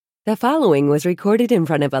The following was recorded in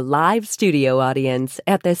front of a live studio audience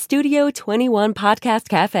at the Studio 21 Podcast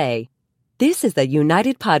Cafe. This is the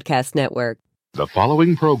United Podcast Network. The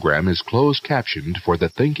following program is closed captioned for the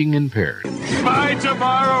thinking impaired. By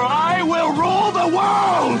tomorrow, I will rule the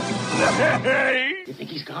world! You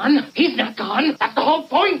think he's gone? He's not gone. That's the whole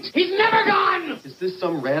point. He's never gone. Is this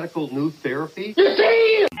some radical new therapy? You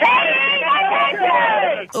see?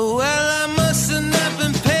 Well, I must have not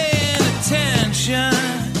been paying attention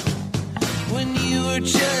when you were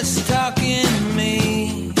just talking to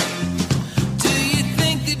me. Do you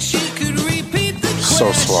think that you could repeat the question?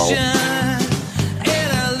 So slow.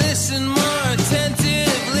 And I listened more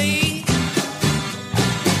attentively.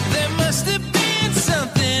 There must have been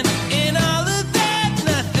something in all of that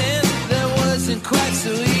nothing that wasn't quite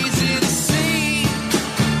so easy to see.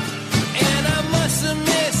 And I must have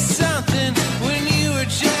missed something when you were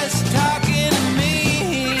just talking to me.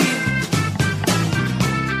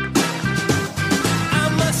 I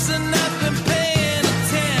must have not been paying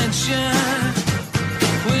attention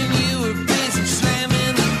when you were busy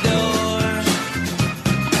slamming the door.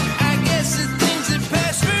 I guess the things that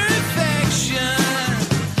pass for affection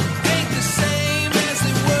ain't the same as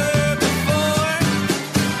they were before.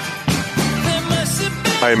 There must have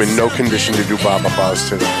been I am in no condition to do Baba Buzz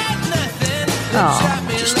today.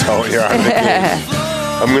 Just tell you,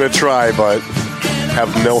 I'm going to try, but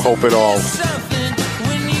have no hope at all. something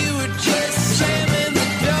when you were just slamming the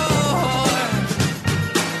door.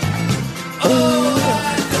 Oh,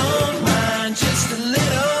 I don't mind just a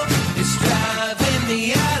little. It's driving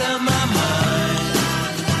me out of my mind.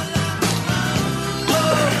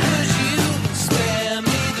 Oh, could you spare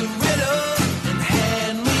me the riddle and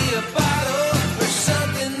hand me a bottle or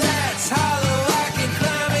something that's hollow I can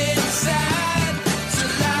climb inside? It's a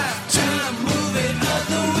lifetime movie of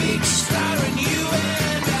the week starring you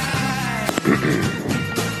and I.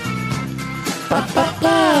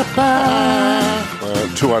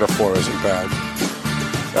 2 out of 4 isn't bad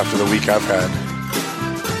after the week I've had.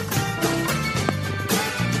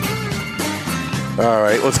 All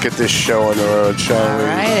right, let's get this show on the road, shall we?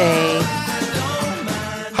 Alrighty.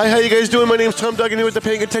 Hi, how you guys doing? My name's Tom Duggan here with the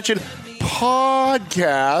Paying Attention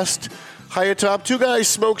Podcast. Hi atop, Two Guys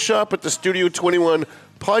Smoke Shop at the Studio 21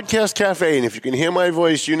 Podcast Cafe. And if you can hear my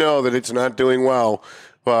voice, you know that it's not doing well.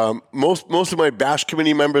 Most of my BASH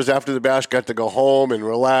committee members after the BASH got to go home and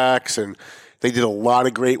relax, and they did a lot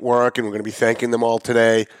of great work, and we're going to be thanking them all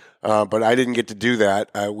today. But I didn't get to do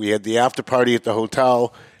that. We had the after party at the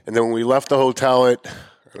hotel, and then when we left the hotel at,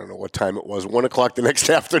 I don't know what time it was, 1 o'clock the next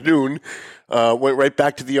afternoon, went right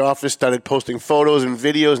back to the office, started posting photos and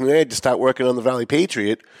videos, and then I had to start working on the Valley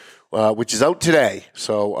Patriot, which is out today.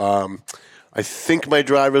 So I think my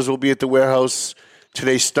drivers will be at the warehouse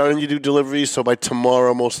today starting to do deliveries, so by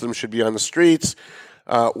tomorrow most of them should be on the streets.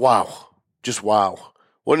 Wow. Just wow.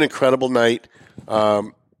 What an incredible night.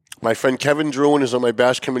 My friend Kevin Druin is on my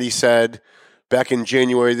BASH committee, said back in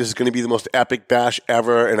January, this is going to be the most epic BASH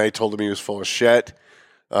ever, and I told him he was full of shit.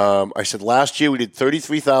 I said last year we did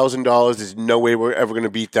 $33,000. There's no way we're ever going to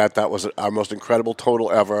beat that. That was our most incredible total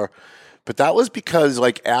ever. But that was because,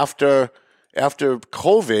 like, after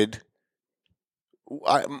COVID,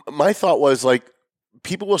 my thought was, like,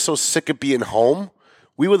 people were so sick of being home.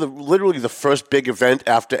 We were literally the first big event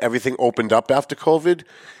after everything opened up after COVID.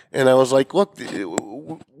 And I was like, look,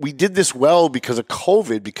 we did this well because of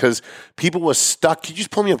COVID, because people were stuck. Could you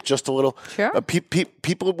just pull me up just a little? Sure.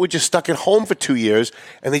 People were just stuck at home for 2 years,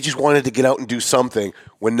 and they just wanted to get out and do something.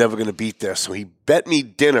 We're never going to beat this. So he bet me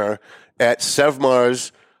dinner at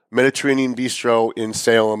Sevmar's Mediterranean Bistro in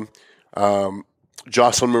Salem,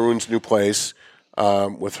 Jocelyn Maroon's new place,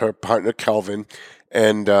 with her partner Kelvin.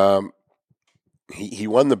 And he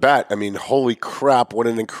won the bet. I mean, holy crap, what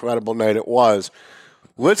an incredible night it was.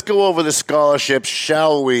 Let's go over the scholarships,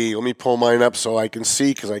 shall we? Let me pull mine up so I can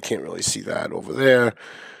see, because I can't really see that over there.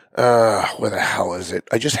 Where the hell is it?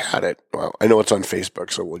 I just had it. Well, I know it's on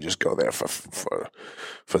Facebook, so we'll just go there for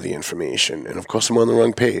the information. And, of course, I'm on the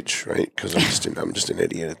wrong page, right? Because I'm just an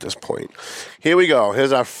idiot at this point. Here we go.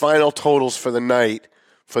 Here's our final totals for the night,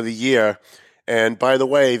 for the year. And, by the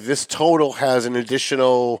way, this total has an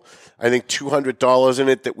additional, I think, $200 in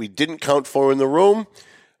it that we didn't count for in the room.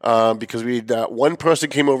 Because we had, one person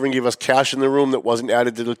came over and gave us cash in the room that wasn't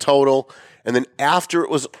added to the total. And then after it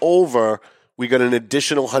was over, we got an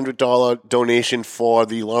additional $100 donation for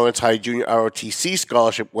the Lawrence High Junior ROTC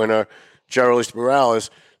scholarship winner, Gerald Morales.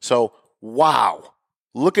 So, wow.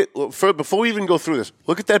 Before we even go through this,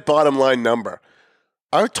 look at that bottom line number.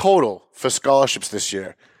 Our total for scholarships this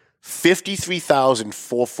year,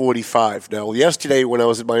 $53,445. Now, yesterday when I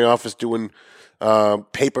was in my office doing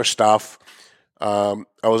paper stuff, I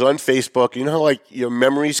was on Facebook. You know how like your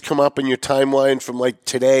memories come up in your timeline from like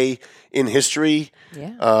today in history?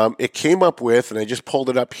 Yeah. It came up with, and I just pulled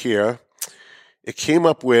it up here. It came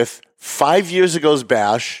up with 5 years ago's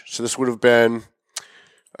bash. So this would have been,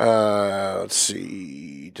 let's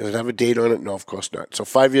see, does it have a date on it? No, of course not. So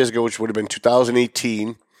 5 years ago, which would have been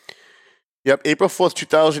 2018. Yep, April 4th,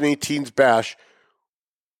 2018's bash.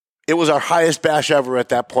 It was our highest bash ever at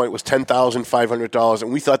that point, was $10,500,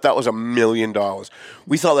 and we thought that was $1 million.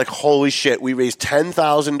 We thought, like, holy shit, we raised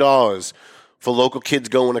 $10,000 for local kids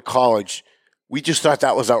going to college. We just thought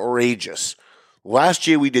that was outrageous. Last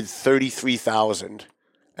year, we did $33,000,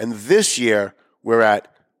 and this year, we're at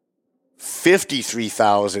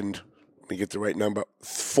 $53,000. Let me get the right number,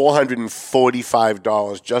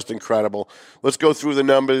 $445, just incredible. Let's go through the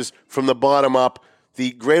numbers from the bottom up.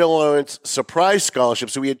 The Greater Lawrence Surprise Scholarship.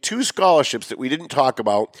 So we had 2 scholarships that we didn't talk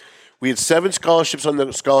about. We had 7 scholarships on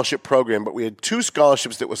the scholarship program, but we had 2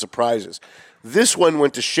 scholarships that were surprises. This one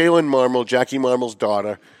went to Shaylin Marmel, Jackie Marmel's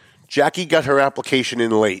daughter. Jackie got her application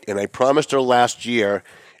in late, and I promised her last year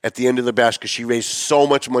at the end of the bash because she raised so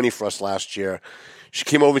much money for us last year. She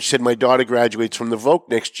came over and she said, my daughter graduates from the Voc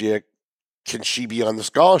next year. Can she be on the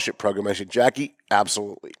scholarship program? I said, Jackie,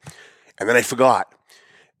 absolutely. And then I forgot.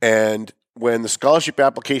 And when the scholarship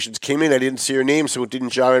applications came in, I didn't see her name, so it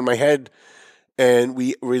didn't jar in my head. And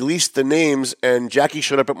we released the names, and Jackie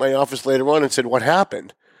showed up at my office later on and said, what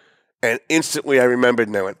happened? And instantly I remembered,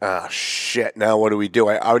 and I went, shit, now what do we do?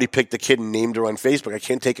 I already picked the kid and named her on Facebook. I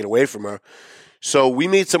can't take it away from her. So we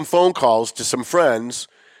made some phone calls to some friends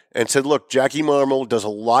and said, look, Jackie Marmel does a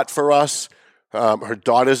lot for us. Her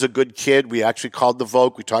daughter's a good kid. We actually called the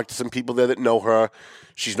Voc. We talked to some people there that know her.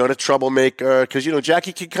 She's not a troublemaker because,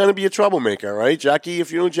 Jackie can kind of be a troublemaker, right? Jackie,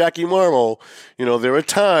 if you know Jackie Marmel, there are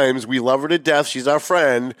times we love her to death. She's our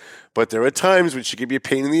friend, but there are times when she can be a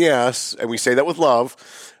pain in the ass, and we say that with love.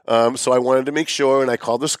 So I wanted to make sure, and I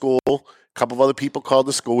called the school. A couple of other people called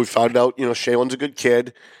the school. We found out, Shaylin's a good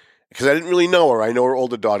kid because I didn't really know her. I know her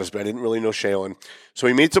older daughters, but I didn't really know Shaylin. So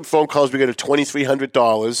we made some phone calls. We got a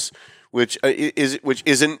 $2,300. Which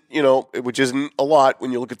isn't a lot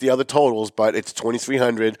when you look at the other totals, but it's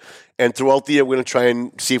 $2,300. And throughout the year, we're going to try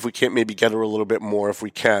and see if we can't maybe get her a little bit more if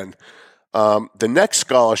we can. The next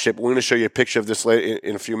scholarship, we're going to show you a picture of this later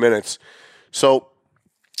in a few minutes. So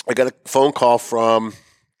I got a phone call from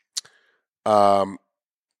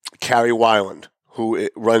Carrie Weiland, who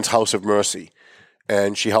runs House of Mercy,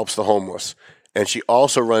 and she helps the homeless. And she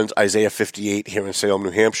also runs Isaiah 58 here in Salem,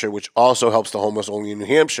 New Hampshire, which also helps the homeless only in New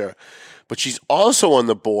Hampshire. But she's also on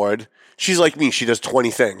the board. She's like me. She does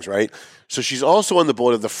 20 things, right? So she's also on the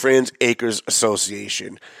board of the Franz Acres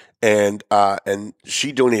Association. And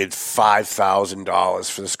she donated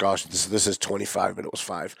 $5,000 for the scholarship. This is 25, but it was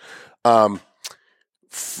 5.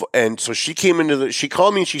 And so she came she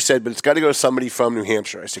called me and she said, but it's got to go to somebody from New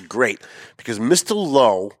Hampshire. I said, great. Because Mr.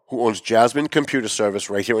 Lowe, who owns Jasmine Computer Service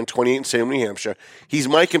right here in 28 in Salem, New Hampshire, he's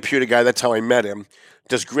my computer guy. That's how I met him.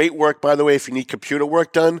 Does great work, by the way. If you need computer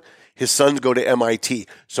work done, his sons go to MIT.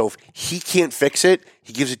 So if he can't fix it,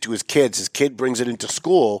 he gives it to his kids. His kid brings it into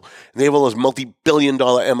school, and they have all those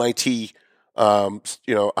multi-billion-dollar MIT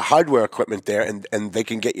hardware equipment there, and they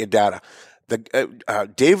can get your data.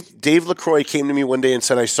 Dave LaCroix came to me one day and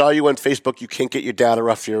said, I saw you on Facebook. You can't get your data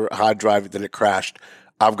off your hard drive, that it crashed.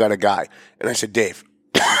 I've got a guy. And I said, Dave,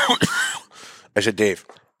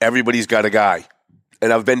 everybody's got a guy.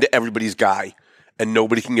 And I've been to everybody's guy. And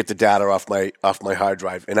nobody can get the data off my hard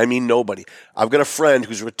drive. And I mean nobody. I've got a friend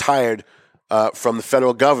who's retired from the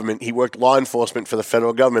federal government. He worked law enforcement for the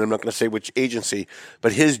federal government. I'm not going to say which agency.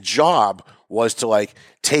 But his job was to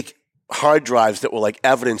take hard drives that were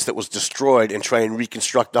evidence that was destroyed and try and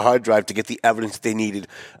reconstruct the hard drive to get the evidence they needed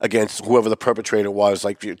against whoever the perpetrator was,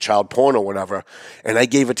 like child porn or whatever. And I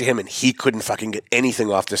gave it to him, and he couldn't fucking get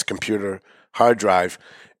anything off this computer hard drive.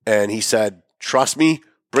 And he said, trust me,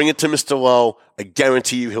 bring it to Mr. Lowe. I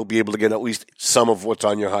guarantee you he'll be able to get at least some of what's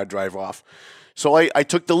on your hard drive off. So I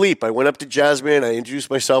took the leap. I went up to Jasmine. I introduced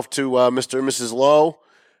myself to Mr. and Mrs. Lowe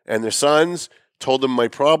and their sons, told them my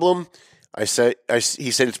problem. He said,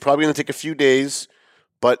 it's probably going to take a few days,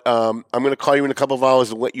 but I'm going to call you in a couple of hours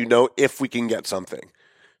and let you know if we can get something.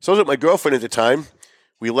 So I was with my girlfriend at the time.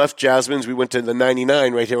 We left Jasmine's. We went to the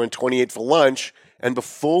 99 right here on 28 for lunch. And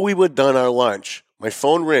before we were done our lunch, my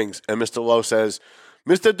phone rings, and Mr. Lowe says,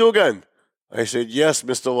 Mr. Dugan. I said, yes,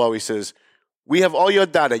 Mr. Lowe. He says, we have all your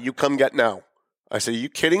data. You come get now. I said, are you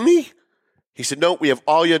kidding me? He said, no, we have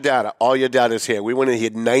all your data. All your data is here. We went in, he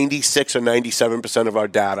had 96 or 97% of our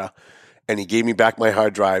data. And he gave me back my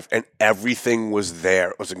hard drive, and everything was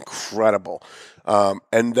there. It was incredible.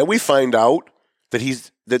 And then we find out that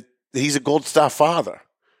he's a Gold Star father.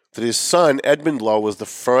 That his son, Edmund Lowe, was the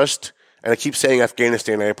first, and I keep saying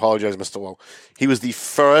Afghanistan, I apologize, Mr. Lowe. He was the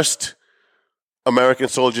first American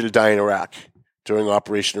soldier to die in Iraq during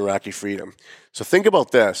Operation Iraqi Freedom. So think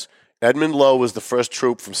about this. Edmund Lowe was the first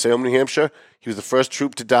troop from Salem, New Hampshire. He was the first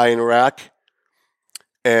troop to die in Iraq.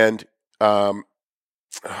 And I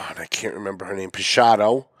can't remember her name,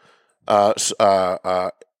 Pichardo,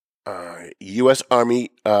 U.S.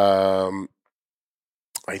 Army, I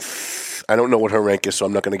don't know what her rank is, so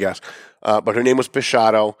I'm not going to guess. But her name was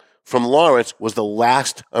Pichardo from Lawrence, was the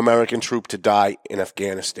last American troop to die in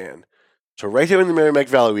Afghanistan. So right here in the Merrimack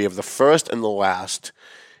Valley, we have the first and the last.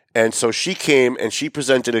 And so she came and she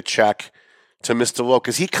presented a check to Mr. Lowe,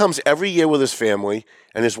 because he comes every year with his family,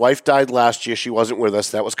 and his wife died last year. She wasn't with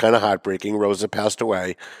us. That was kind of heartbreaking. Rosa passed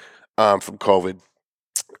away from COVID.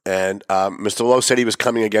 And Mr. Lowe said he was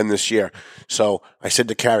coming again this year. So I said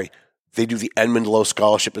to Carrie, they do the Edmund Lowe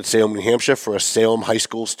Scholarship in Salem, New Hampshire for a Salem high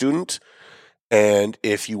school student. And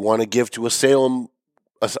if you want to give to a Salem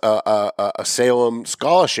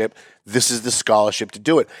scholarship, this is the scholarship to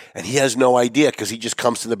do it. And he has no idea, because he just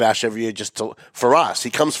comes to the bash every year for us.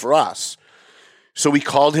 He comes for us. So we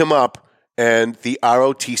called him up, and the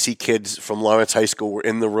ROTC kids from Lawrence High School were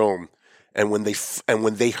in the room. And when they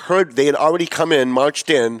heard, they had already come in, marched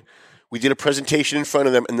in, we did a presentation in front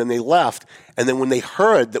of them, and then they left. And then when they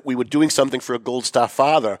heard that we were doing something for a Gold Star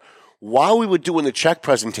father, while we were doing the check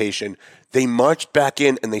presentation, they marched back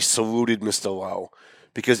in and they saluted Mr. Lowe.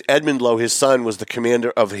 Because Edmund Lowe, his son, was the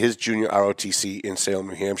commander of his junior ROTC in Salem,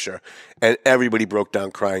 New Hampshire. And everybody broke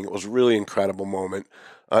down crying. It was a really incredible moment.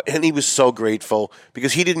 And he was so grateful,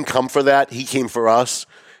 because he didn't come for that. He came for us.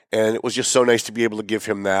 And it was just so nice to be able to give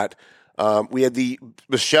him that. We had the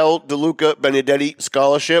Michelle DeLuca Benedetti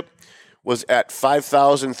Scholarship, was at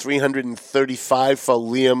 $5,335 for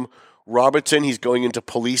Liam Robertson. He's going into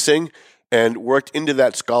policing. And worked into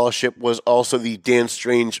that scholarship was also the Dan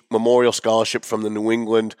Strange Memorial Scholarship from the New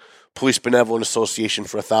England Police Benevolent Association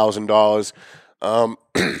for $1,000.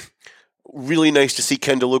 Really nice to see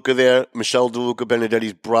Ken DeLuca there, Michelle DeLuca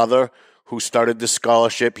Benedetti's brother, who started this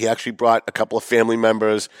scholarship. He actually brought a couple of family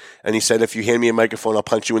members, and he said, if you hand me a microphone, I'll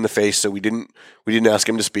punch you in the face. So we didn't ask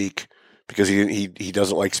him to speak, because he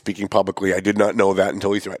doesn't like speaking publicly. I did not know that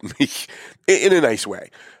until he threatened me in a nice way.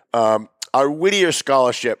 Our Whittier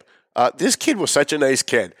Scholarship, this kid was such a nice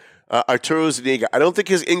kid. Arturo Zuniga. I don't think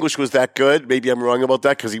his English was that good. Maybe I'm wrong about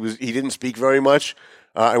that, because he didn't speak very much.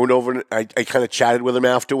 I went over and I kind of chatted with him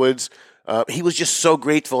afterwards. He was just so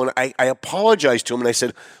grateful, and I apologized to him, and I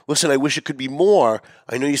said, listen, I wish it could be more.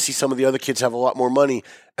 I know you see some of the other kids have a lot more money.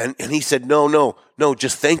 And he said, no,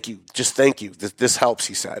 just thank you. Just thank you. This helps,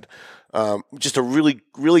 he said. Just a really,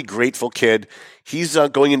 really grateful kid. He's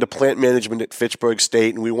going into plant management at Fitchburg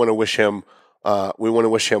State, and we want to wish him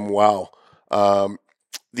well.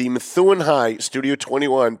 The Methuen High Studio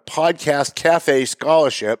 21 Podcast Cafe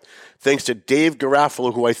Scholarship, thanks to Dave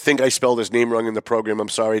Garofalo, who I think I spelled his name wrong in the program. I'm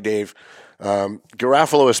sorry, Dave.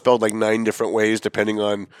 Garofalo is spelled like 9 different ways, depending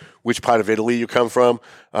on which part of Italy you come from.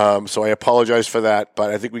 So I apologize for that,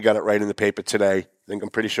 but I think we got it right in the paper today. I'm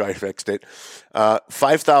pretty sure I fixed it.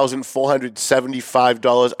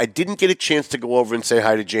 $5,475. I didn't get a chance to go over and say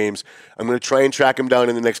hi to James. I'm going to try and track him down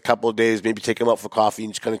in the next couple of days, maybe take him out for coffee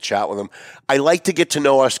and just kind of chat with him. I like to get to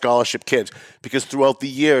know our scholarship kids, because throughout the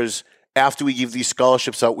years, after we give these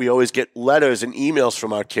scholarships out, we always get letters and emails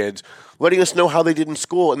from our kids letting us know how they did in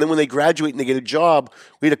school. And then when they graduate and they get a job,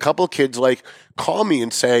 we had a couple of kids call me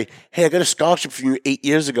and say, hey, I got a scholarship from you 8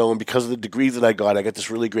 years ago, and because of the degree that I got this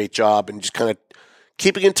really great job, and just kind of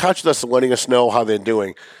keeping in touch with us and letting us know how they're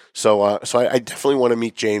doing. So I definitely want to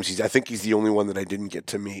meet James. I think he's the only one that I didn't get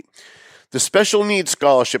to meet. The Special Needs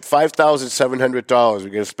Scholarship, $5,700. We're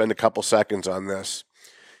going to spend a couple seconds on this.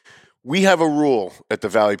 We have a rule at the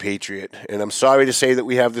Valley Patriot, and I'm sorry to say that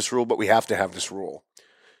we have this rule, but we have to have this rule.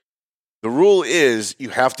 The rule is you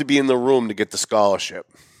have to be in the room to get the scholarship.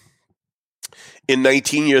 In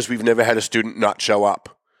 19 years, we've never had a student not show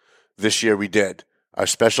up. This year we did. Our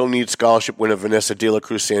special needs scholarship winner, Vanessa De La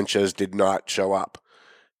Cruz Sanchez, did not show up.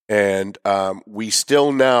 And we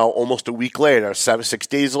still now, almost a week later, 6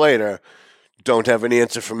 days later, don't have an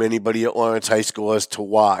answer from anybody at Lawrence High School as to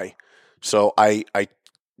why. So I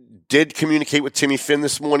did communicate with Timmy Finn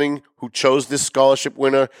this morning, who chose this scholarship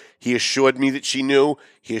winner. He assured me that she knew.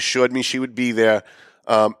 He assured me she would be there.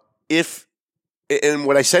 And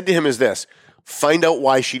what I said to him is this: find out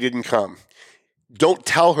why she didn't come. Don't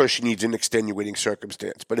tell her she needs an extenuating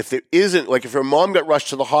circumstance. But if there isn't, if her mom got rushed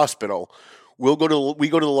to the hospital, we go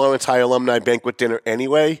to the Lawrence High Alumni Banquet Dinner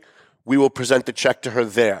anyway. We will present the check to her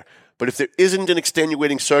there. But if there isn't an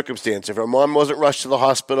extenuating circumstance, if her mom wasn't rushed to the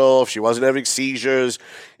hospital, if she wasn't having seizures,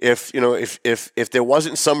 if there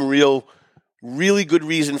wasn't some really good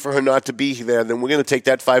reason for her not to be there, then we're going to take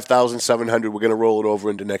that $5,700. We're going to roll it over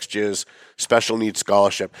into next year's special needs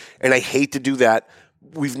scholarship. And I hate to do that.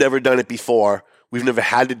 We've never done it before. We've never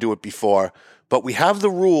had to do it before. But we have the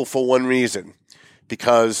rule for one reason.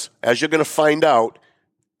 Because as you're going to find out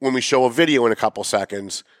when we show a video in a couple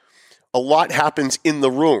seconds, a lot happens in the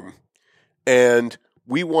room. And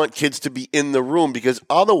we want kids to be in the room because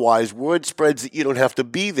otherwise word spreads that you don't have to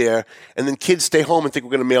be there, and then kids stay home and think we're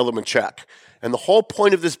going to mail them a check. And the whole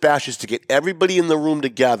point of this bash is to get everybody in the room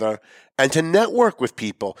together and to network with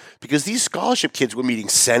people, because these scholarship kids were meeting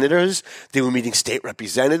senators, they were meeting state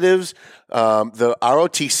representatives. The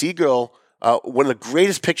ROTC girl, one of the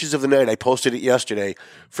greatest pictures of the night, I posted it yesterday.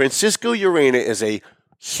 Francisco Urena is a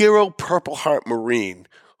hero Purple Heart Marine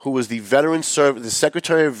who was the the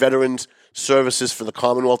Secretary of Veterans Services for the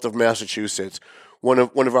Commonwealth of Massachusetts, one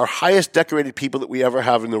of our highest decorated people that we ever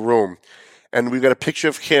have in the room. And we've got a picture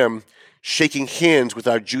of him shaking hands with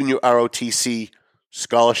our junior ROTC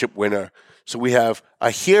scholarship winner. So we have a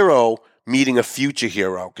hero meeting a future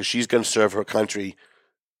hero because she's going to serve her country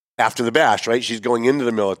after the bash, right? She's going into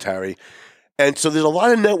the military. And so there's a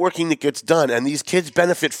lot of networking that gets done, and these kids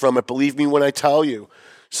benefit from it, believe me when I tell you.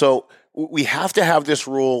 So we have to have this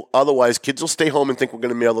rule. Otherwise, kids will stay home and think we're going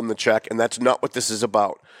to mail them the check, and that's not what this is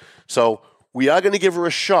about. So we are going to give her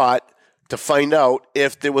a shot to find out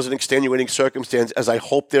if there was an extenuating circumstance, as I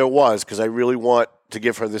hope there was, because I really want to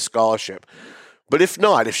give her this scholarship. But if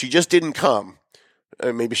not, if she just didn't come,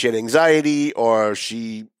 maybe she had anxiety or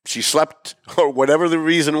she slept or whatever the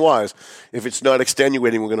reason was, if it's not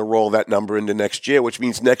extenuating, we're going to roll that number into next year, which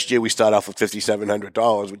means next year we start off with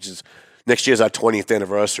 $5,700, which is next year's our 20th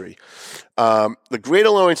anniversary. The Greater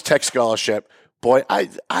Lawrence Tech Scholarship, boy, I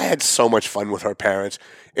had so much fun with her parents.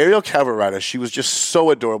 Ariel Cavaretta, she was just so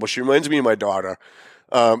adorable. She reminds me of my daughter.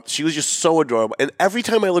 She was just so adorable. And every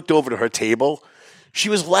time I looked over to her table, she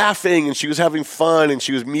was laughing and she was having fun and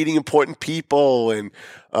she was meeting important people. And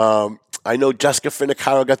I know Jessica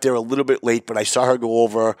Finicaro got there a little bit late, but I saw her go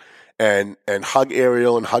over and hug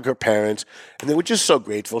Ariel and hug her parents. And they were just so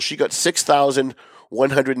grateful. She got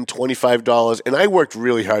 $6,125, and I worked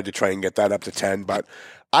really hard to try and get that up to 10, but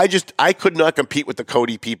I could not compete with the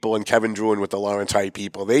Cody people and Kevin Drew and with the Lawrence High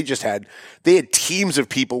people. They had teams of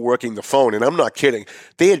people working the phone, and I'm not kidding.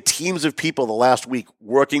 They had teams of people the last week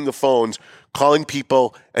working the phones, calling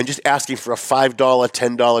people and just asking for a $5,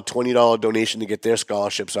 $10, $20 donation to get their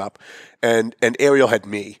scholarships up. And Ariel had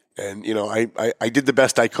me. And, I did the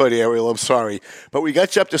best I could, Ariel. I'm sorry. But we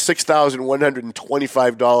got you up to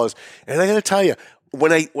 $6,125. And I got to tell you,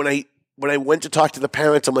 when I went to talk to the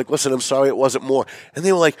parents, I'm like, listen, I'm sorry it wasn't more. And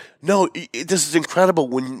they were like, no, this is incredible.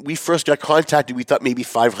 When we first got contacted, we thought maybe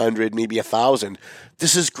 500, maybe 1,000.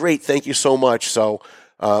 This is great. Thank you so much. So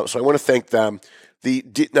I want to thank them.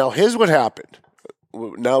 Now, here's what happened.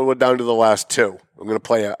 Now we're down to the last two. I'm going to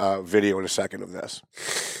play a video in a second of this.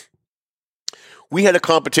 We had a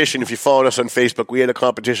competition. If you followed us on Facebook, we had a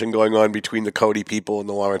competition going on between the Cody people and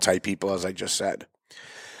the Lawrence High people, as I just said.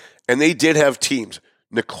 And they did have teams.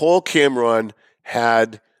 Nicole Cameron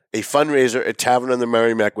had a fundraiser at Tavern on the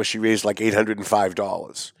Merrimack where she raised like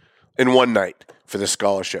 $805 in one night for the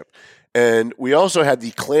scholarship. And we also had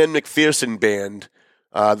the Clan McPherson band,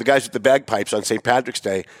 the guys with the bagpipes on St. Patrick's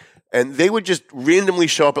Day, and they would just randomly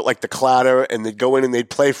show up at like the Clatter, and they'd go in and they'd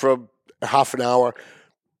play for a half an hour.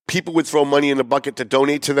 People would throw money in a bucket to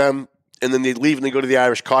donate to them, and then they'd leave and they'd go to the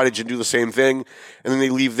Irish Cottage and do the same thing. And then they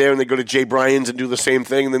leave there and they go to Jay Bryan's and do the same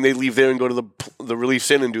thing. And then they leave there and go to the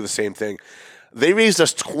Relief Inn and do the same thing. They raised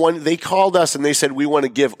us they called us and they said, we want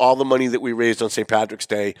to give all the money that we raised on St. Patrick's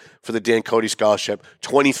Day for the Dan Cody Scholarship,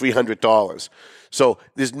 $2,300. So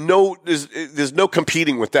there's no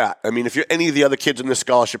competing with that. I mean, if you're any of the other kids in this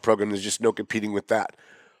scholarship program, there's just no competing with that.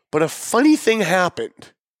 But a funny thing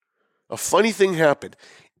happened.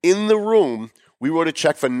 In the room, we wrote a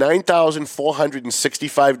check for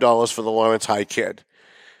 $9,465 for the Lawrence High kid.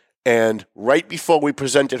 And right before we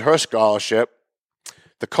presented her scholarship,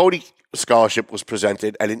 the Cody scholarship was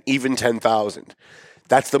presented at an even $10,000.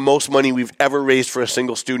 That's the most money we've ever raised for a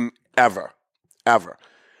single student ever.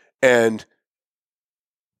 And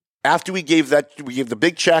after we gave the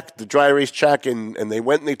big check, the dry erase check, and they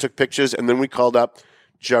went and they took pictures, and then we called up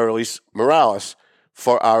Jerilys Morales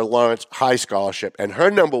for our Lawrence High scholarship. And her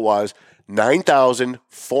number was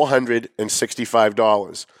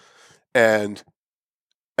 $9,465. And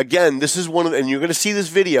again, this is and you're going to see this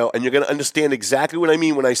video and you're going to understand exactly what I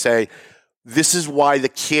mean when I say this is why the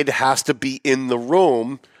kid has to be in the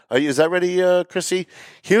room. Is that ready, Chrissy?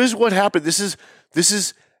 Here's what happened. This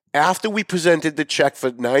is after we presented the check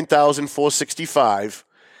for $9,465,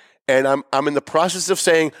 and I'm in the process of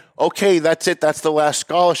saying, okay, that's it. That's the last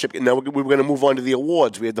scholarship. And now we're going to move on to the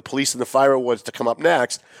awards. We had the police and the fire awards to come up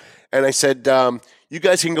next. And I said, you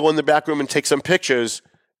guys can go in the back room and take some pictures.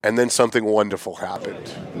 And then something wonderful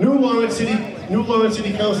happened. New Lawrence City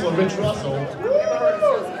Councilor Rich Russell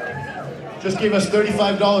just gave us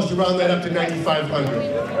 $35 to round that up to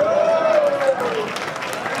 $9,500.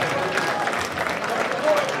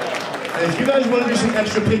 And if you guys want to do some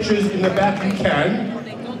extra pictures in the back, you can.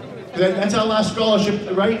 That's our last scholarship,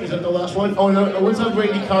 right? Is that the last one? Oh, no, what's up,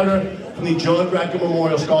 Randy Carter from the John Rackham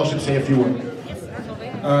Memorial Scholarship? Say a few words.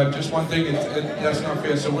 Just one thing, that's not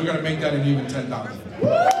fair, so we're going to make that an even $10,000.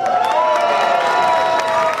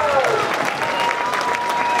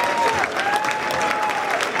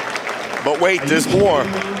 But wait, there's more.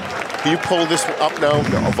 Can you pull this up now,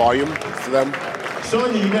 a volume for them?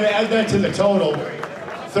 Sonia, you got to add that to the total.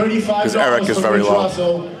 $35 for Rich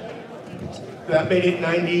Russell. That made it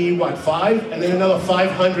 5? And then another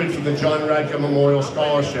 $500 from the John Rackham Memorial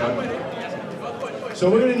Scholarship. So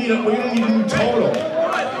we're gonna need a new total.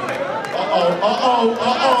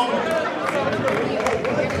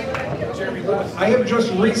 I have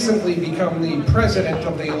just recently become the president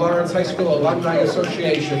of the Lawrence High School Alumni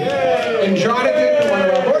Association. And Jonathan, one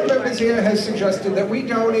of our board members here, has suggested that we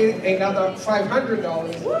donate another $500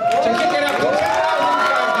 to kick it up to $10,000.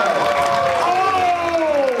 Oh!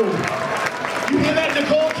 You hear that,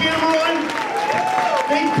 Nicole Cameron?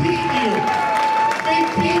 They beat you. They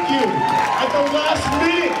beat you at the last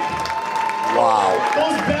minute. Wow.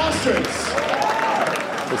 Those bastards.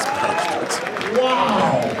 Those bastards.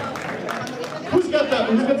 Wow. Who's got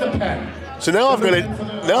the pen? So now I'm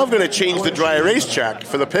gonna change the dry erase check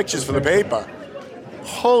for the pictures for the paper.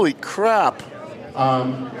 Holy crap! We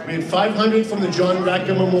had $500 from the John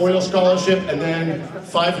Rackham Memorial Scholarship, and then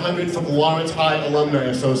 $500 from Lawrence High Alumni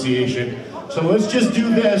Association. So let's just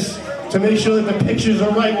do this to make sure that the pictures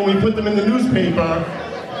are right when we put them in the newspaper,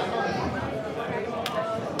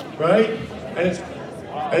 right? And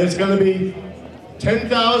it's going to be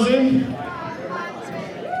 10,000.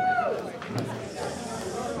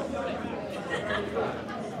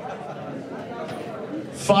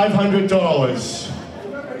 $500.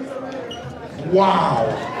 Wow.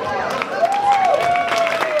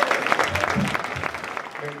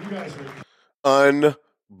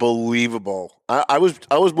 Unbelievable. I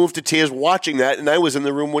was moved to tears watching that, and I was in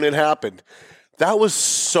the room when it happened. That was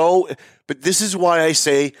so. But this is why I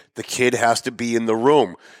say the kid has to be in the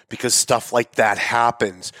room, because stuff like that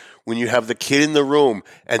happens when you have the kid in the room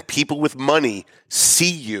and people with money see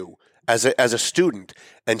you as a student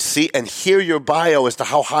and hear your bio as to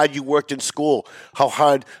how hard you worked in school, how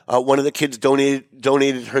hard one of the kids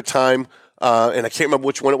donated her time, and I can't remember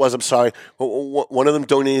which one it was. I'm sorry. One of them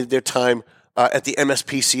donated their time at the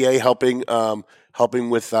MSPCA, helping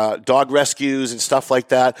with dog rescues and stuff like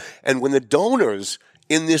that. And when the donors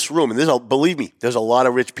in this room, and believe me, there's a lot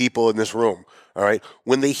of rich people in this room. All right.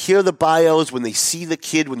 When they hear the bios, when they see the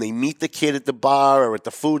kid, when they meet the kid at the bar or at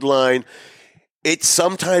the food line, it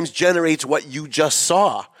sometimes generates what you just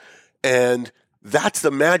saw. And that's the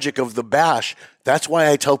magic of the bash. That's why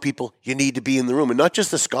I tell people you need to be in the room. And not just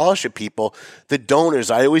the scholarship people, the donors.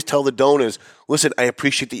 I always tell the donors, listen, I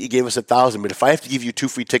appreciate that you gave us $1,000, but if I have to give you 2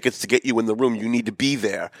 free tickets to get you in the room, you need to be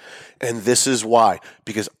there. And this is why.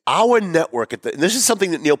 Because our network, and this is something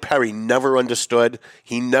that Neil Perry never understood.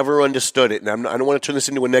 He never understood it. And I don't want to turn this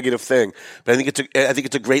into a negative thing, but I think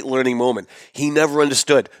it's a great learning moment. He never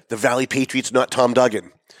understood the Valley Patriot's not Tom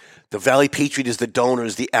Duggan. The Valley Patriot is the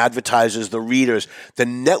donors, the advertisers, the readers, the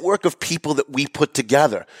network of people that we put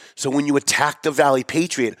together. So when you attack the Valley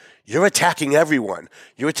Patriot, you're attacking everyone.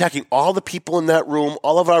 You're attacking all the people in that room,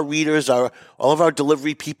 all of our readers, all of our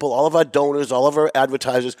delivery people, all of our donors, all of our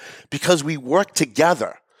advertisers, because we work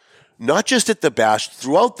together. Not just at the bash.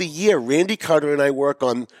 Throughout the year, Randy Carter and I work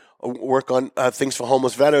on things for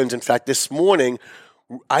homeless veterans. In fact, this morning,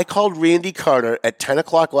 I called Randy Carter at 10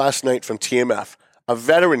 o'clock last night from TMF. A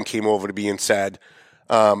veteran came over to me and said,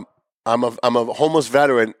 I'm a homeless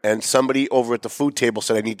veteran, and somebody over at the food table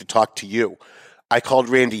said I need to talk to you. I called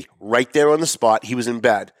Randy right there on the spot. He was in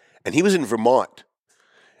bed, and he was in Vermont.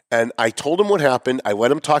 And I told him what happened. I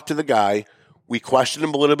let him talk to the guy. We questioned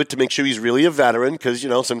him a little bit to make sure he's really a veteran, because,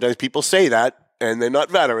 sometimes people say that, and they're not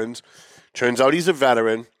veterans. Turns out he's a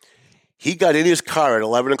veteran. He got in his car at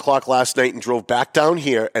 11 o'clock last night and drove back down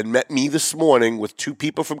here and met me this morning with 2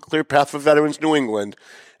 people from Clear Path for Veterans New England.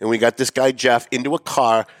 And we got this guy, Jeff, into a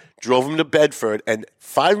car, drove him to Bedford. And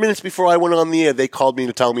 5 minutes before I went on the air, they called me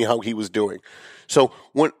to tell me how he was doing. So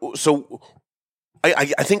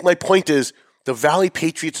I think my point is the Valley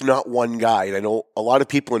Patriot's not one guy. And I know a lot of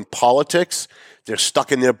people in politics, they're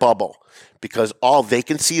stuck in their bubble because all they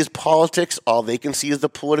can see is politics. All they can see is the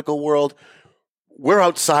political world. We're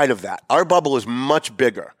outside of that. Our bubble is much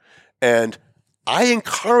bigger. And I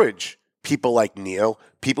encourage people like Neil,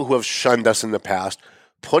 people who have shunned us in the past,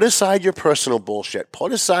 put aside your personal bullshit,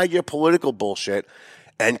 put aside your political bullshit,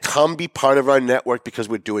 and come be part of our network because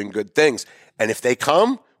we're doing good things. And if they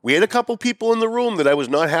come, we had a couple people in the room that I was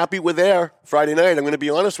not happy with there Friday night. I'm going to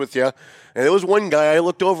be honest with you. And there was one guy I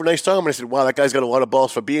looked over and I saw him and I said, wow, that guy's got a lot of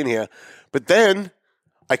balls for being here. But then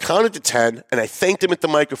I counted to 10 and I thanked him at the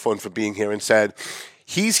microphone for being here and said,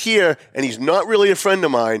 he's here and he's not really a friend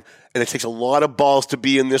of mine. And it takes a lot of balls to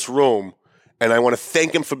be in this room. And I want to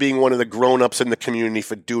thank him for being one of the grown-ups in the community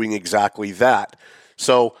for doing exactly that.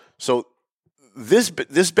 So this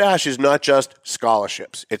bash is not just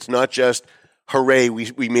scholarships. It's not just, hooray,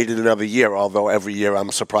 we made it another year, although every year I'm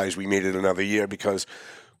surprised we made it another year because,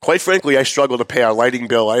 quite frankly, I struggle to pay our lighting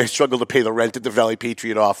bill. I struggle to pay the rent at the Valley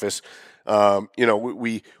Patriot office.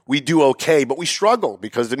 We do okay, but we struggle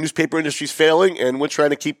because the newspaper industry is failing, and we're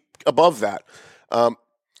trying to keep above that.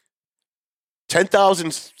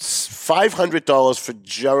 $10,500 for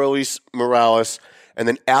Jerolis Morales, and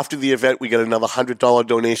then after the event, we get another $100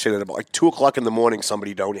 donation. At about like 2:00 in the morning,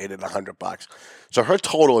 somebody donated $100. So her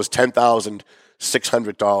total is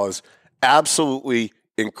 $10,600. Absolutely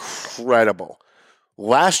incredible.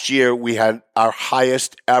 Last year, we had our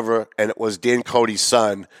highest ever, and it was Dan Cody's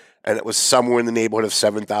son, and it was somewhere in the neighborhood of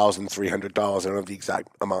 $7,300. I don't have the exact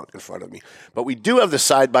amount in front of me. But we do have the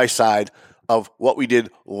side-by-side of what we did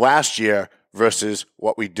last year versus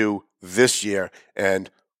what we do this year. And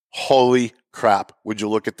holy crap, would you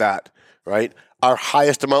look at that, right? Our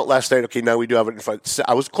highest amount last night, okay, now we do have it in front.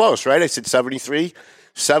 I was close, right? I said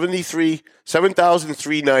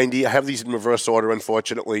 7,390. I have these in reverse order,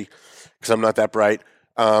 unfortunately, because I'm not that bright.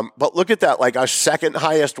 But look at that. Like our second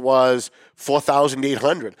highest was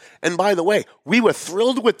 4,800. And by the way, we were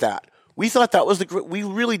thrilled with that. We thought that was we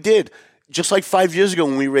really did. Just like 5 years ago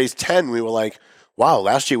when we raised 10, we were like, wow,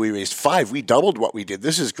 last year we raised 5. We doubled what we did.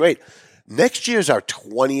 This is great. Next year's our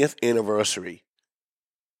 20th anniversary.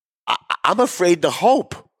 I'm afraid to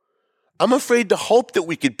hope. I'm afraid to hope that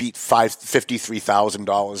we could beat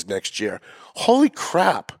 $53,000 next year. Holy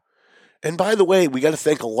crap. And by the way, we got to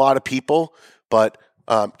thank a lot of people, but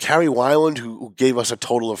Carrie Weiland, who gave us a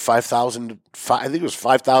total of $5,000, I think it was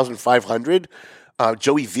 $5,500.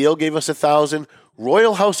 Joey Veal gave us $1,000.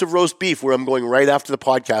 Royal House of Roast Beef, where I'm going right after the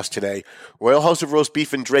podcast today. Royal House of Roast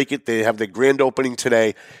Beef in Drake, they have the grand opening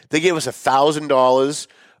today. They gave us $1,000.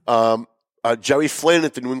 Jerry Flynn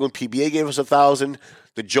at the New England PBA gave us $1,000.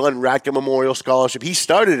 The John Radke Memorial Scholarship, he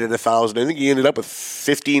started at $1,000. I think he ended up with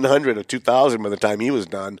 $1,500 or $2,000 by the time he was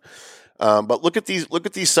done. But look at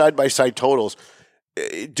these side-by-side totals.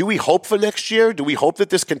 Do we hope for next year? Do we hope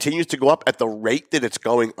that this continues to go up at the rate that it's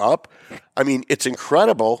going up? I mean, it's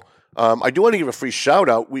incredible. I do want to give a free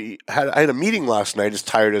shout-out. I had a meeting last night, as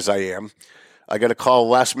tired as I am. I got a call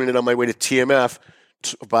last minute on my way to TMF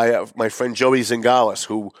by my friend Joey Zingales,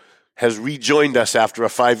 who has rejoined us after a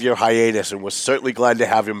 5-year hiatus, and we're certainly glad to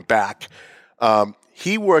have him back.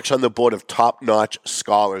 He works on the board of Top Notch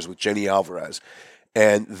Scholars with Jenny Alvarez,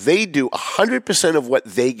 and they do 100% of what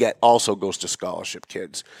they get also goes to scholarship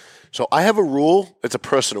kids. So I have a rule. It's a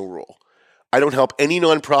personal rule. I don't help any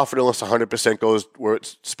nonprofit unless 100% goes where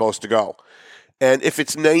it's supposed to go. And if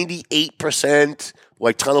it's 98%,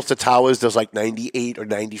 like Tunnels to Towers does like 98 or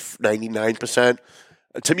 99%,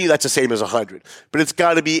 to me that's the same as 100. But it's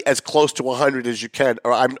got to be as close to 100 as you can,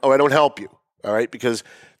 or I don't help you, all right? Because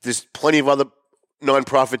there's plenty of other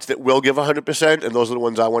nonprofits that will give 100%, and those are the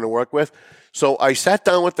ones I want to work with. So I sat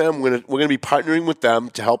down with them. We're going to be partnering with them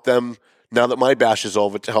to help them, now that my bash is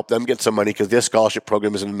over, to help them get some money because their scholarship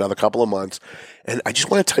program is in another couple of months. And I just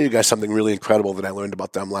want to tell you guys something really incredible that I learned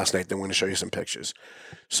about them last night. Then we're going to show you some pictures.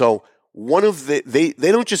 So one of they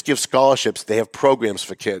don't just give scholarships; they have programs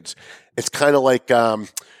for kids. It's kind of like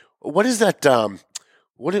what is that?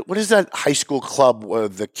 What is that high school club where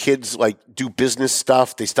the kids like do business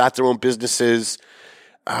stuff? They start their own businesses.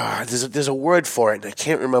 There's a word for it, and I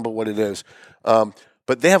can't remember what it is.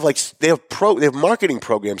 But they have marketing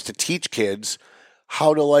programs to teach kids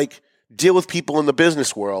how to like deal with people in the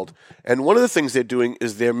business world. And one of the things they're doing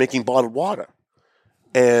is they're making bottled water.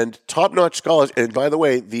 And top-notch scholars, and by the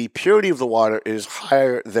way, the purity of the water is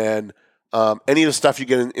higher than any of the stuff you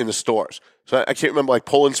get in the stores. So I can't remember like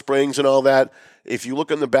Poland Springs and all that. If you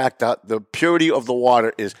look on the back, the purity of the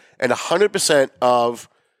water is, and 100% of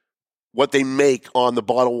what they make on the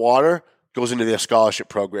bottled water goes into their scholarship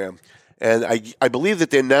program. And I believe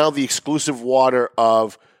that they're now the exclusive water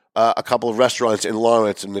of a couple of restaurants in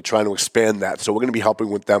Lawrence, and they're trying to expand that. So we're going to be helping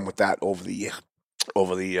with them with that over the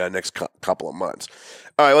next couple of months.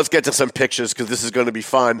 All right, let's get to some pictures because this is going to be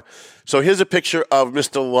fun. So here's a picture of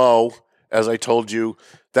Mr. Lowe, as I told you.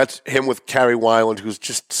 That's him with Carrie Weiland, who's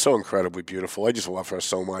just so incredibly beautiful. I just love her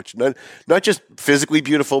so much. Not just physically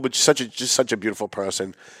beautiful, but just such a beautiful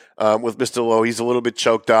person. With Mr. Lowe, he's a little bit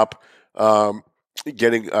choked up,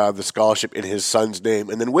 getting the scholarship in his son's name.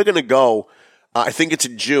 And then we're going to go, I think it's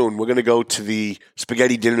in June, we're going to go to the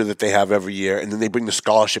spaghetti dinner that they have every year, and then they bring the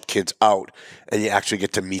scholarship kids out, and you actually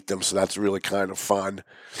get to meet them, so that's really kind of fun.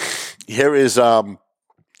 Here is, wow,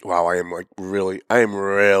 I am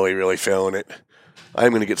really feeling it.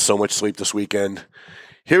 I'm going to get so much sleep this weekend.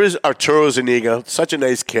 Here is Arturo Zuniga, such a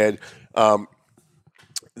nice kid.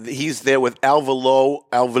 He's there with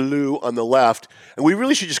Alvalu on the left, and we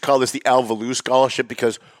really should just call this the Alvalu Scholarship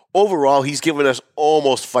because overall he's given us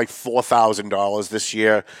almost like $4,000 this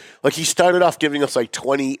year. Like he started off giving us like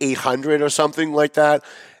 $2,800 or something like that,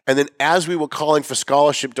 and then as we were calling for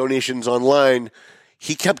scholarship donations online,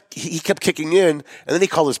 he kept kicking in, and then he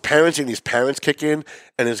called his parents, and his parents kicked in,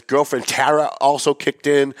 and his girlfriend Tara also kicked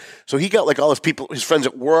in. So he got like all his friends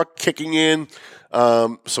at work kicking in.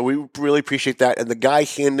 So we really appreciate that. And the guy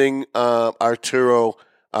handing Arturo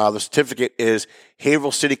the certificate is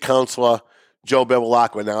Haverhill City Councilor Joe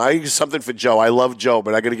Bevilacqua. Now, I use something for Joe. I love Joe,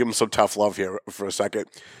 but I got to give him some tough love here for a second.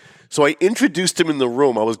 So I introduced him in the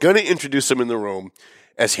room. I was going to introduce him in the room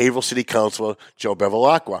as Haverhill City Councilor Joe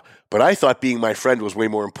Bevilacqua, but I thought being my friend was way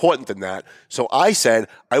more important than that. So I said,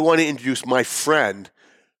 I want to introduce my friend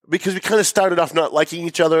because we kind of started off not liking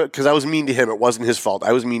each other because I was mean to him. It wasn't his fault.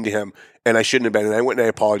 I was mean to him, and I shouldn't have been, and I went and I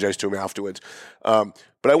apologized to him afterwards. But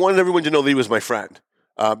I wanted everyone to know that he was my friend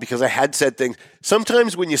because I had said things.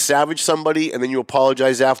 Sometimes when you savage somebody and then you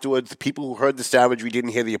apologize afterwards, the people who heard the savagery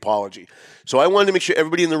didn't hear the apology. So I wanted to make sure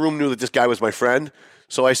everybody in the room knew that this guy was my friend.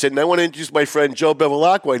 So I said, and I want to introduce my friend Joe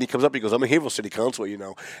Bevilacqua, and he comes up, he goes, I'm a Haverhill City Councilor, you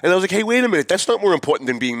know. And I was like, hey, wait a minute, that's not more important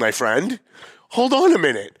than being my friend. Hold on a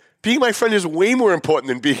minute. Being my friend is way more important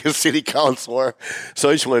than being a city councilor. So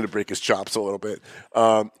I just wanted to break his chops a little bit.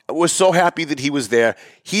 I was so happy that he was there.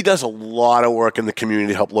 He does a lot of work in the community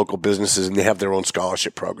to help local businesses, and they have their own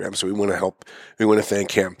scholarship program. So we want to help. We want to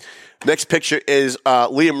thank him. Next picture is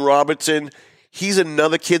Liam Robertson. He's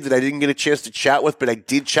another kid that I didn't get a chance to chat with, but I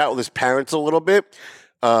did chat with his parents a little bit.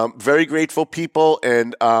 Very grateful people,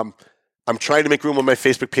 and I'm trying to make room on my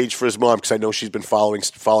Facebook page for his mom because I know she's been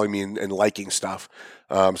following me and liking stuff.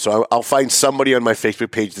 So I'll find somebody on my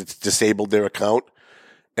Facebook page that's disabled their account,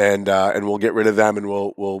 and we'll get rid of them, and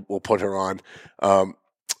we'll put her on.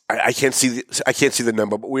 I can't see the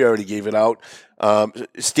number, but we already gave it out.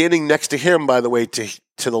 Standing next to him, by the way, to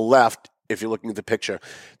the left, if you're looking at the picture,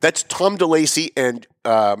 that's Tom DeLacy and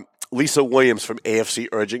Lisa Williams from AFC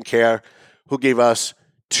Urgent Care, who gave us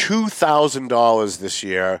 $2,000 this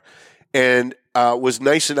year, and was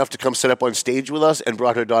nice enough to come sit up on stage with us and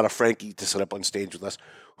brought her daughter Frankie to sit up on stage with us,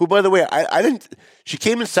 who, by the way, I didn't – she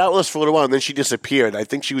came and sat with us for a little while, and then she disappeared. I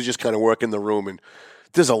think she was just kind of working the room, and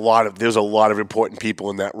there's a lot of important people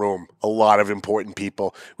in that room, a lot of important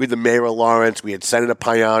people. We had the mayor of Lawrence. We had Senator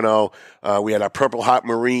Payano. We had our Purple Heart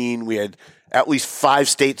Marine. We had at least 5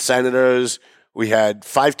 state senators. We had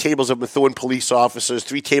 5 tables of Methuen police officers,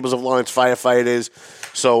 3 tables of Lawrence firefighters.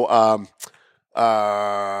 So,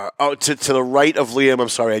 to the right of Liam, I'm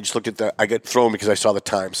sorry, I just looked at I got thrown because I saw the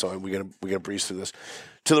time, so we're gonna breeze through this.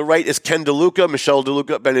 To the right is Ken DeLuca, Michelle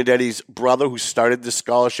DeLuca, Benedetti's brother, who started this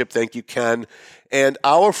scholarship. Thank you, Ken. And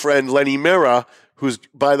our friend Lenny Mira, who's,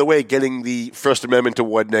 by the way, getting the First Amendment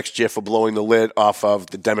Award next year for blowing the lid off of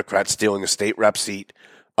the Democrats stealing a state rep seat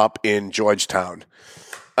up in Georgetown.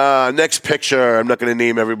 Next picture, I'm not going to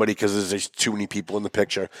name everybody because there's too many people in the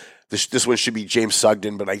picture. This one should be James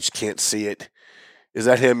Sugden, but I just can't see it. Is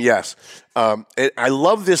that him? Yes. And I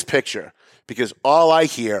love this picture because all I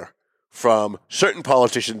hear from certain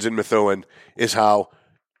politicians in Methuen is how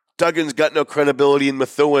Duggan's got no credibility in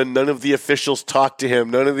Methuen. None of the officials talk to him.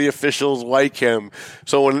 None of the officials like him.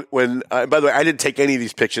 So when by the way, I didn't take any of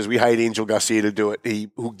these pictures. We hired Angel Garcia to do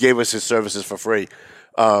it. Who gave us his services for free.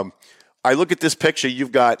 I look at this picture.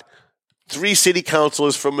 You've got 3 city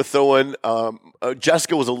councilors from Methuen.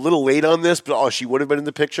 Jessica was a little late on this, but she would have been in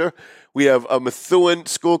the picture. We have a Methuen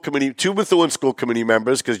school committee, 2 Methuen school committee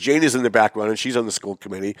members, because Jane is in the background and she's on the school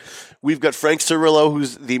committee. We've got Frank Cirillo,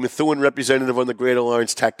 who's the Methuen representative on the Greater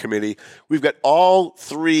Lawrence Tech Committee. We've got all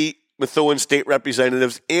 3 Methuen state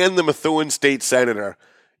representatives and the Methuen state senator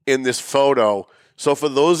in this photo. So for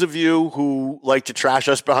those of you who like to trash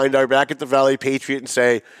us behind our back at the Valley Patriot and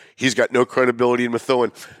say he's got no credibility in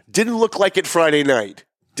Methuen, didn't look like it Friday night.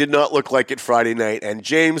 Did not look like it Friday night. And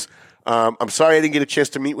James, I'm sorry I didn't get a chance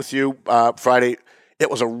to meet with you Friday.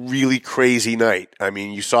 It was a really crazy night. I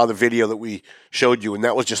mean, you saw the video that we showed you, and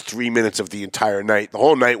that was just 3 minutes of the entire night. The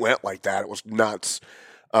whole night went like that. It was nuts.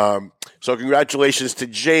 So congratulations to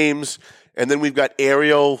James. And then we've got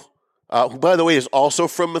Ariel, who, by the way, is also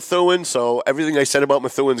from Methuen. So everything I said about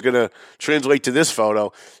Methuen is going to translate to this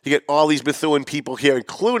photo. You get all these Methuen people here,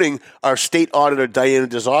 including our state auditor, Diana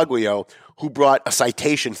DeZoglio, who brought a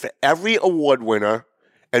citation for every award winner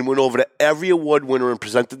and went over to every award winner and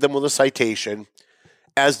presented them with a citation,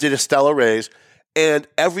 as did Estella Reyes. And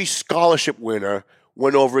every scholarship winner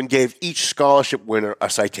went over and gave each scholarship winner a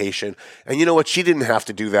citation. And you know what? She didn't have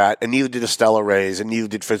to do that, and neither did Estella Reyes, and neither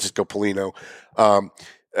did Francisco Polino.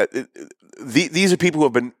 These are people who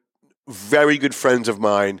have been very good friends of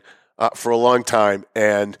mine for a long time,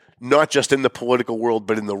 and not just in the political world,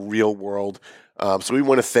 but in the real world. So we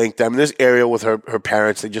want to thank them. And there's Ariel with her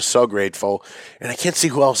parents. They're just so grateful. And I can't see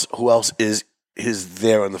who else is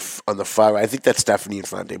there on the far right. I think that's Stephanie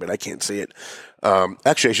Infante, but I can't see it.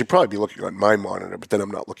 Actually, I should probably be looking on my monitor, but then I'm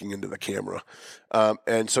not looking into the camera.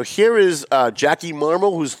 And so here is Jackie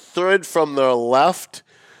Marmel, who's third from the left.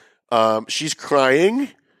 She's crying,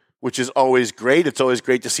 which is always great. It's always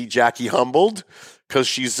great to see Jackie humbled because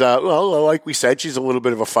she's, like we said, she's a little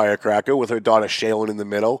bit of a firecracker with her daughter Shaylin in the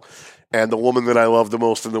middle. And the woman that I love the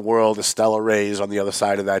most in the world is Estella Reyes on the other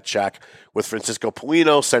side of that check with Francisco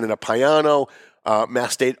Polino, Senator Payano,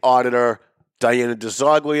 Mass State Auditor Diana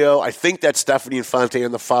DeZoglio. I think that's Stephanie Infante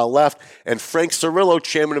on the far left, and Frank Cirillo,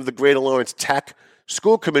 chairman of the Greater Lawrence Tech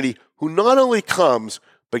School Committee, who not only comes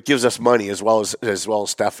but gives us money as well as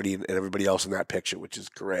Stephanie and everybody else in that picture, which is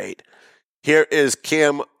great. Here is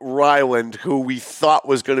Cam Ryland, who we thought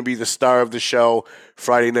was going to be the star of the show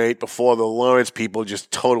Friday night before the Lawrence people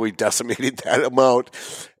just totally decimated that amount.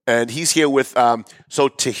 And he's here with, so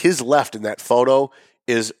to his left in that photo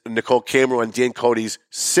is Nicole Cameron, Dan Cody's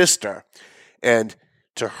sister. And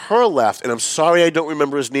to her left, and I'm sorry I don't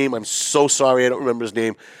remember his name. I'm so sorry I don't remember his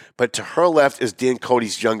name. But to her left is Dan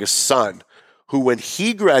Cody's youngest son, who when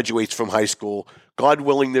he graduates from high school, God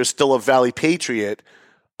willing, there's still a Valley Patriot,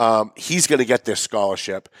 he's going to get this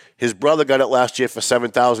scholarship. His brother got it last year for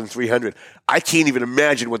 $7,300. I can't even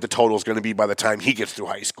imagine what the total is going to be by the time he gets through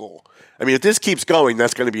high school. I mean, if this keeps going,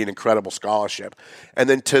 that's going to be an incredible scholarship. And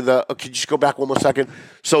then could you just go back one more second?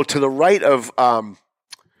 So to the right of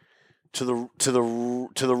to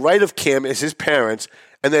the right of Kim is his parents.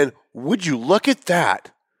 And then would you look at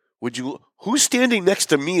that? Who's standing next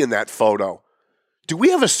to me in that photo? Do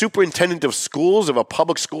we have a superintendent of schools of a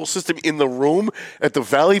public school system in the room at the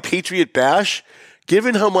Valley Patriot Bash?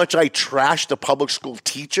 Given how much I trash the public school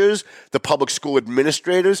teachers, the public school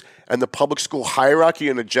administrators, and the public school hierarchy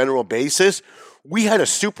on a general basis, we had a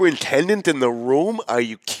superintendent in the room? Are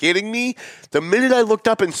you kidding me? The minute I looked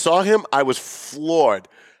up and saw him, I was floored.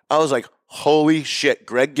 I was like, holy shit,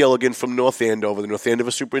 Greg Gilligan from North Andover, the North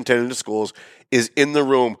Andover superintendent of schools, is in the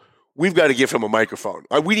room. We've got to give him a microphone.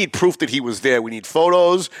 We need proof that he was there. We need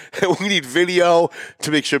photos. We need video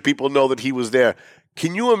to make sure people know that he was there.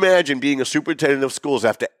 Can you imagine being a superintendent of schools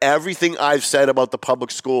after everything I've said about the public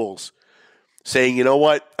schools, saying, you know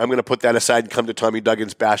what, I'm going to put that aside and come to Tommy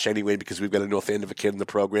Duggan's Bash anyway because we've got a North Andover kid in the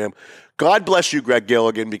program? God bless you, Greg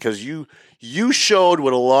Gilligan, because you showed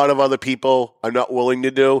what a lot of other people are not willing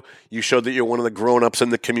to do. You showed that you're one of the grown-ups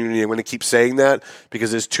in the community. I'm going to keep saying that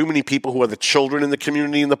because there's too many people who are the children in the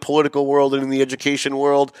community, in the political world, and in the education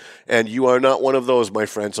world, and you are not one of those, my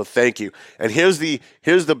friend, so thank you. And here's the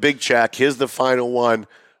big check. Here's the final one.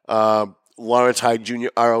 Lawrence High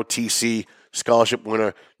Junior ROTC scholarship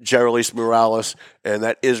winner, Jerrelise Morales, and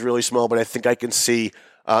that is really small, but I think I can see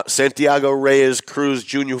Santiago Reyes Cruz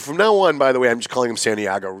Jr., who from now on, by the way, I'm just calling him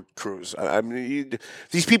Santiago Cruz.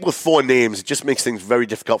 These people with four names, it just makes things very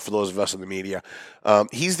difficult for those of us in the media.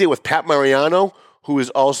 He's there with Pat Mariano, who is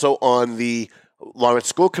also on the Lawrence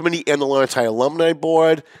School Committee and the Lawrence High Alumni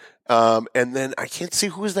Board. And then I can't see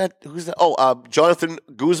who's that? Oh, Jonathan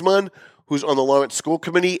Guzman, who's on the Lawrence School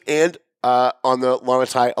Committee and on the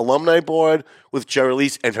Lawrence High Alumni Board with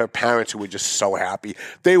Jerrelise and her parents, who were just so happy.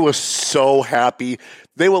 They were so happy.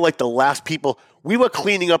 They were like the last people. We were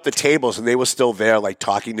cleaning up the tables, and they were still there, like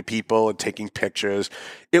talking to people and taking pictures.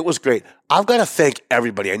 It was great. I've got to thank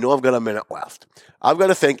everybody. I know I've got a minute left. I've got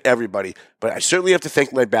to thank everybody, but I certainly have to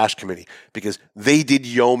thank my bash committee because they did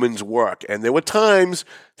yeoman's work. And there were times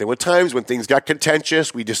when things got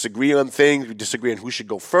contentious. We disagree on things. We disagree on who should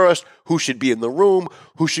go first, who should be in the room,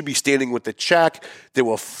 who should be standing with the check. There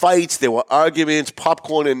were fights. There were arguments.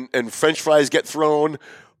 Popcorn and French fries get thrown.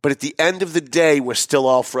 But at the end of the day, we're still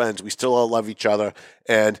all friends. We still all love each other.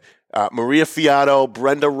 And Maria Fiato,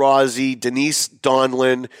 Brenda Rossi, Denise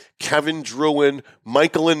Donlin, Kevin Druin,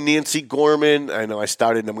 Michael and Nancy Gorman. I know I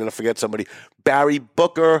started and I'm going to forget somebody. Barry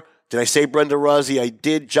Booker. Did I say Brenda Rossi? I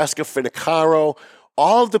did. Jessica Finicaro.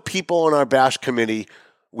 All of the people on our bash committee,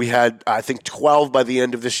 we had, I think, 12 by the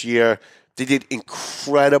end of this year. They did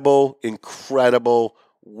incredible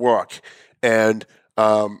work. And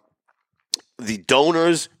the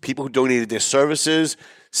donors, people who donated their services,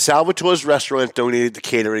 Salvatore's Restaurant donated the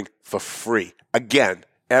catering for free. Again,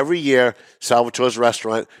 every year, Salvatore's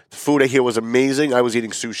Restaurant, the food I hear was amazing. I was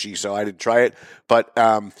eating sushi, so I didn't try it. But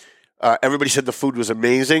everybody said the food was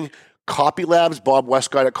amazing. Copy Labs, Bob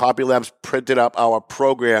Westcott at Copy Labs printed up our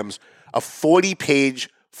programs, a 40-page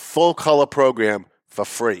full-color program for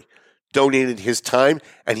free. Donated his time,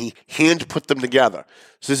 and he hand-put them together.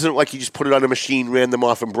 So this isn't like he just put it on a machine, ran them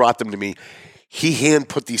off, and brought them to me. He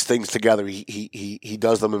hand-put these things together. He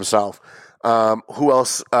does them himself. Who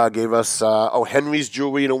else gave us? Henry's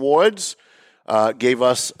Jewelry and Awards gave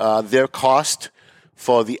us their cost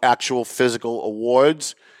for the actual physical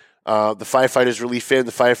awards. The Firefighters Relief Fund,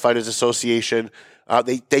 the Firefighters Association,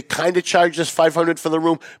 they kind of charged us $500 for the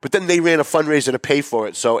room, but then they ran a fundraiser to pay for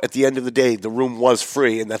it. So at the end of the day, the room was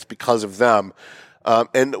free, and that's because of them.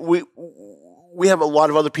 And we have a lot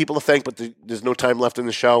of other people to thank, but there's no time left in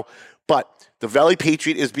the show. But the Valley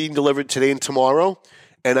Patriot is being delivered today and tomorrow,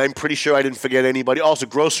 and I'm pretty sure I didn't forget anybody. Also,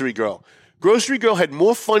 Grocery Girl. Grocery Girl had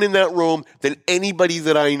more fun in that room than anybody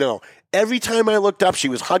that I know. Every time I looked up, she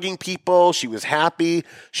was hugging people. She was happy.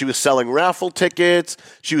 She was selling raffle tickets.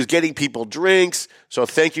 She was getting people drinks. So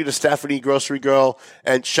thank you to Stephanie, Grocery Girl.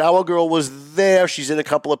 And Shower Girl was there. She's in a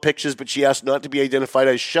couple of pictures, but she asked not to be identified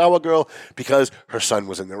as Shower Girl because her son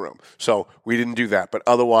was in the room. So we didn't do that. But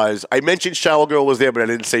otherwise, I mentioned Shower Girl was there, but I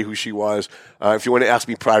didn't say who she was. If you want to ask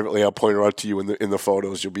me privately, I'll point her out to you in the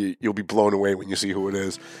photos. You'll be blown away when you see who it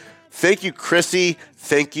is. Thank you, Chrissy.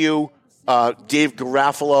 Thank you, Dave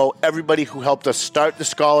Garofalo, everybody who helped us start the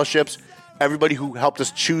scholarships, everybody who helped us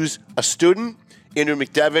choose a student, Andrew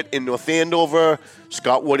McDevitt in North Andover,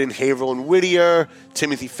 Scott Wood in Haverhill and Whittier,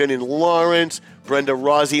 Timothy Finn in Lawrence, Brenda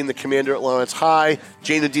Rossi and the commander at Lawrence High,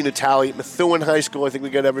 Jana Di Natale at Methuen High School. I think we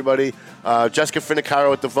got everybody. Jessica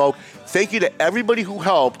Finicaro at the Vogue. Thank you to everybody who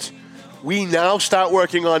helped. We now start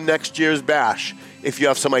working on next year's bash. If you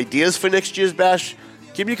have some ideas for next year's bash,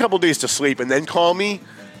 give me a couple days to sleep and then call me,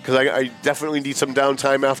 because I definitely need some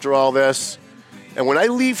downtime after all this. And when I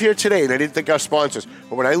leave here today, and I didn't think our sponsors,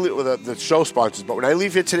 but when I leave the show sponsors, but when I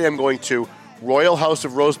leave here today, I'm going to Royal House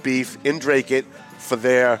of Roast Beef in Drake for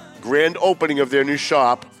their grand opening of their new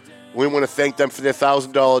shop. We want to thank them for their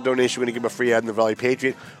 $1,000 donation. We're going to give them a free ad in the Valley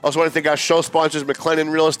Patriot. Also want to thank our show sponsors,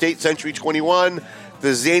 McLennan Real Estate, Century 21,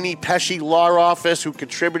 the Zany Pesci Law Office, who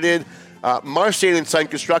contributed, Marcian and Son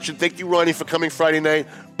Construction. Thank you, Ronnie, for coming Friday night.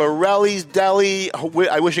 Borelli's Deli.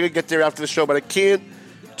 I wish I could get there after the show, but I can't.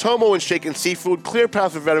 Tomo and Shaken Seafood. Clear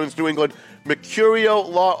Path for Veterans New England. Mercurio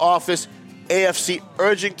Law Office. AFC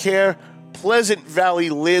Urgent Care. Pleasant Valley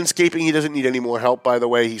Landscaping. He doesn't need any more help, by the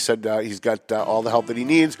way. He said he's got all the help that he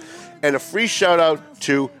needs. And a free shout-out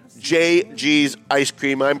to JG's Ice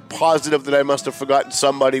Cream. I'm positive that I must have forgotten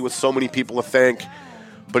somebody with so many people to thank.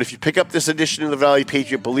 But if you pick up this edition of the Valley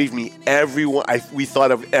Patriot, believe me, everyone. We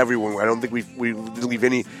thought of everyone. I don't think we didn't leave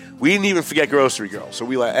any. We didn't even forget Grocery Girl. So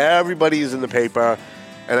we let everybody is in the paper.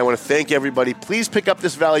 And I want to thank everybody. Please pick up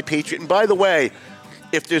this Valley Patriot. And by the way,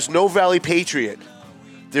 if there's no Valley Patriot,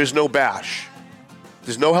 there's no bash.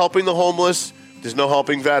 There's no helping the homeless. There's no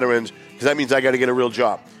helping veterans, because that means I got to get a real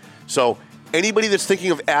job. So anybody that's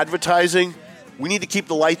thinking of advertising, we need to keep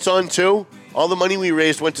the lights on too. All the money we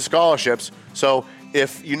raised went to scholarships. So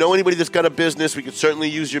if you know anybody that's got a business, we could certainly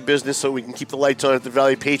use your business so we can keep the lights on at the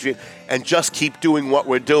Valley Patriot and just keep doing what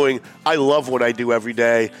we're doing. I love what I do every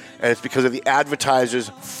day, and it's because of the advertisers,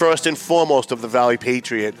 first and foremost, of the Valley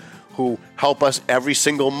Patriot, who help us every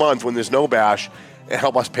single month when there's no bash and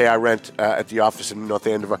help us pay our rent at the office in North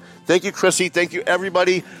Andover. Thank you, Chrissy. Thank you,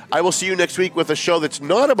 everybody. I will see you next week with a show that's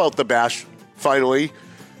not about the bash, finally.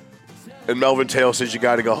 And Melvin Taylor says you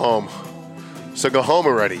got to go home. So go home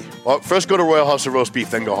already. Well, first go to Royal House of Roast Beef,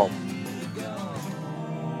 then go home.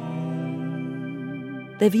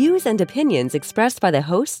 The views and opinions expressed by the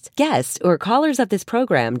hosts, guests, or callers of this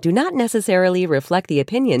program do not necessarily reflect the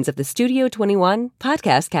opinions of the Studio 21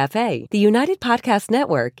 Podcast Cafe, the United Podcast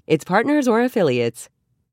Network, its partners, or affiliates.